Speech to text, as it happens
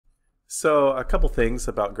So a couple things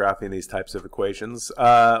about graphing these types of equations.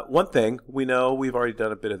 One thing, we know, we've already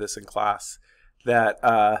done a bit of this in class, that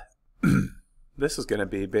this is going to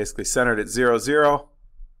be basically centered at 0, 0,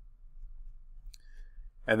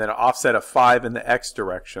 and then an offset of 5 in the x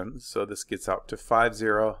direction. So this gets out to 5,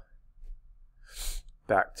 0,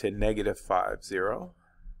 back to negative 5, 0.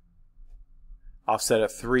 Offset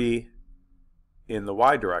of 3 in the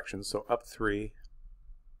y direction, so up 3,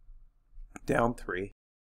 down 3.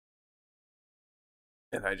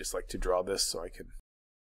 And I just like to draw this so I can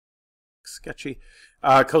sketchy.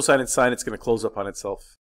 Cosine and sine, it's going to close up on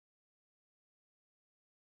itself.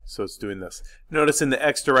 So it's doing this. Notice in the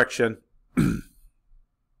x direction,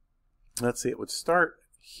 let's see, it would start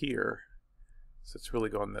here. So it's really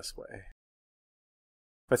going this way.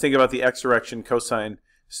 If I think about the x direction, cosine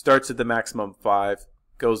starts at the maximum 5,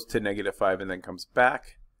 goes to negative 5, and then comes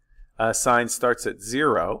back. Sine starts at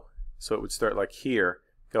 0, so it would start like here,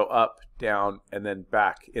 go up, down, and then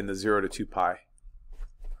back in the 0 to 2 pi.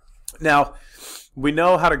 Now, we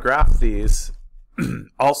know how to graph these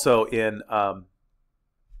also in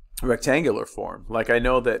rectangular form. Like I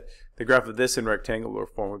know that the graph of this in rectangular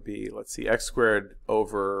form would be, let's see, x squared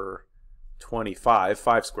over 25,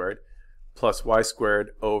 5 squared, plus y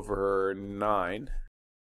squared over 9,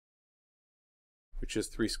 which is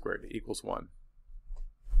 3 squared, equals 1.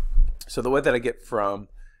 So the way that I get from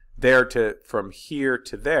here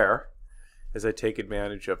to there is I take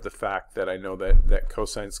advantage of the fact that I know that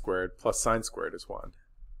cosine squared plus sine squared is 1.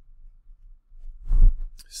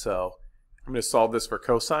 So I'm going to solve this for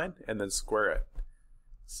cosine and then square it.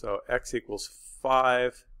 So x equals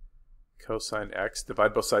 5 cosine x,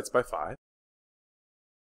 divide both sides by 5.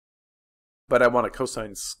 But I want a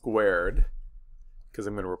cosine squared because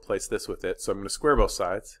I'm going to replace this with it. So I'm going to square both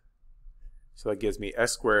sides. So that gives me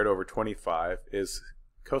s squared over 25 is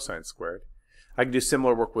cosine squared. I can do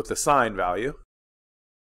similar work with the sine value.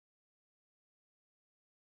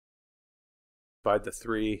 Divide the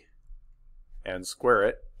 3 and square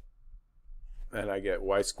it. And I get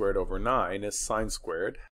y squared over 9 is sine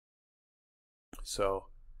squared. So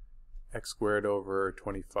x squared over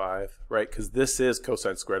 25, right? Because this is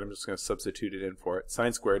cosine squared. I'm just going to substitute it in for it.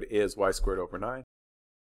 Sine squared is y squared over 9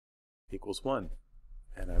 equals 1.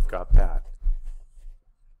 And I've got that.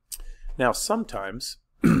 Now sometimes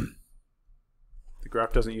the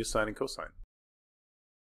graph doesn't use sine and cosine.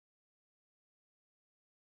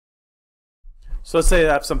 So let's say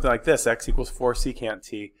I have something like this. X equals 4 secant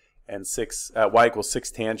t and y equals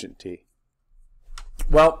 6 tangent t.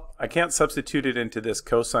 Well, I can't substitute it into this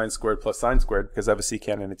cosine squared plus sine squared because I have a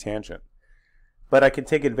secant and a tangent. But I can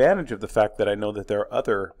take advantage of the fact that I know that there are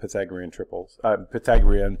other Pythagorean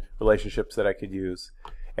Pythagorean relationships that I could use.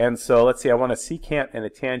 And so let's see, I want a secant and a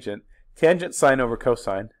tangent. Tangent sine over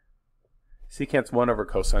cosine. Secant's 1 over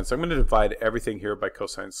cosine. So I'm going to divide everything here by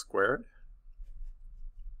cosine squared.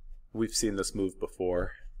 We've seen this move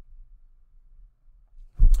before.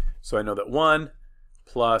 So I know that 1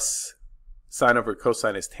 plus sine over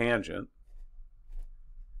cosine is tangent.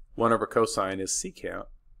 1 over cosine is secant.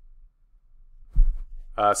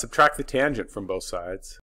 Subtract the tangent from both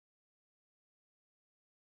sides.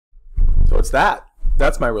 So it's that.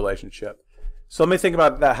 That's my relationship. So let me think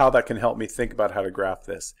about that, how that can help me think about how to graph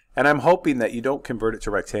this. And I'm hoping that you don't convert it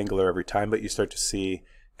to rectangular every time, but you start to see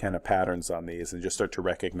kind of patterns on these and just start to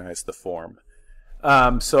recognize the form.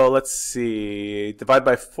 So let's see, divide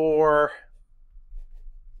by 4,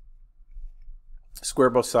 square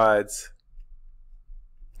both sides.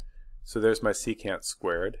 So there's my secant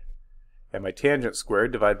squared. And my tangent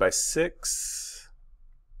squared, divide by 6.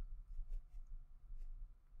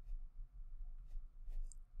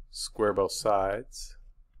 Square both sides.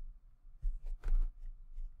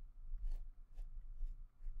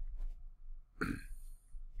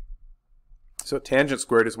 So tangent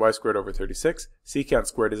squared is y squared over 36. Secant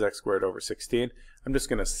squared is x squared over 16. I'm just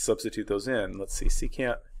going to substitute those in. Let's see,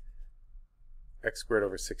 secant x squared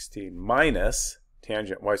over 16 minus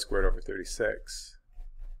tangent y squared over 36.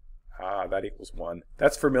 That equals 1.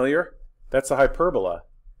 That's familiar. That's a hyperbola.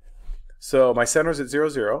 So my center is at 0,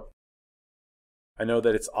 0. I know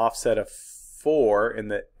that it's offset of 4 in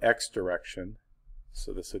the x direction.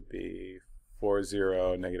 So this would be 4,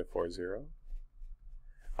 0, negative 4, 0.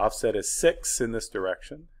 Offset is 6 in this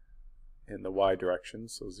direction, in the y direction,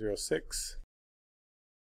 so 0, 6.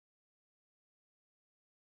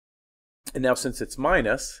 And now since it's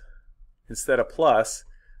minus, instead of plus,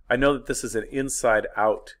 I know that this is an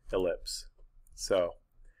inside-out ellipse. So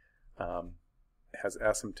it has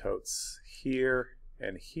asymptotes here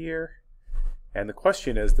and here. And the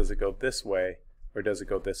question is, does it go this way or does it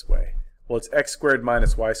go this way? Well, it's x squared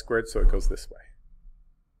minus y squared, so it goes this way.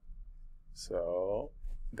 So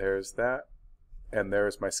there's that, and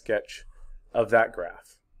there's my sketch of that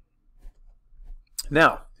graph.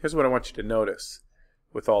 Now, here's what I want you to notice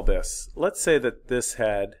with all this. Let's say that this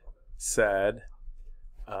had said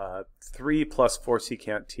 3 plus 4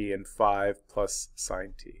 secant t and 5 plus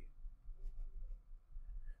sine t.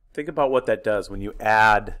 Think about what that does when you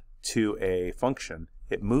add to a function.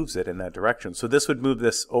 It moves it in that direction. So this would move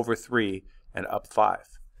this over 3 and up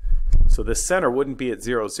 5. So the center wouldn't be at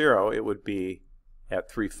 0, 0. It would be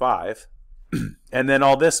at 3, 5. And then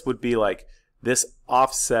all this would be like this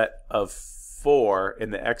offset of 4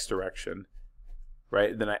 in the x direction, right?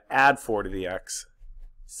 And then I add 4 to the x,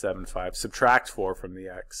 7, 5. Subtract 4 from the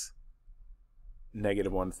x,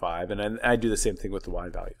 negative 1, 5. And then I do the same thing with the y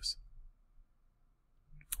values.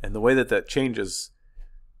 And the way that that changes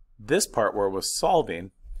this part where it was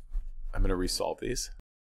solving, I'm going to resolve these.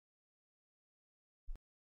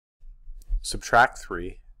 Subtract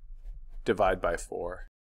 3, divide by 4,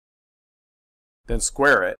 then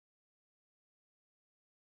square it.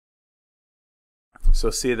 So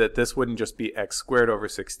see that this wouldn't just be x squared over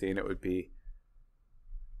 16, it would be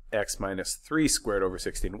x minus 3 squared over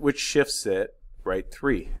 16, which shifts it, right,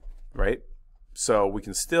 3, right? So we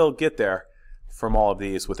can still get there from all of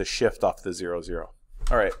these with a shift off the 0, 0.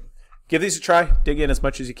 All right, give these a try, dig in as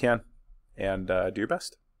much as you can, and do your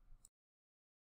best.